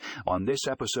On this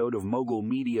episode of Mogul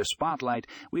Media Spotlight,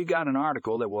 we've got an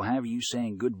article that will have you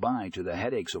saying goodbye to the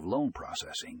headaches of loan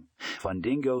processing.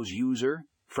 Fundingo's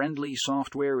user-friendly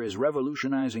software is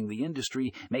revolutionizing the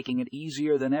industry, making it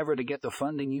easier than ever to get the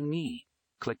funding you need.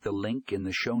 Click the link in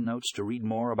the show notes to read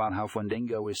more about how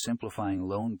Fundingo is simplifying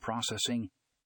loan processing.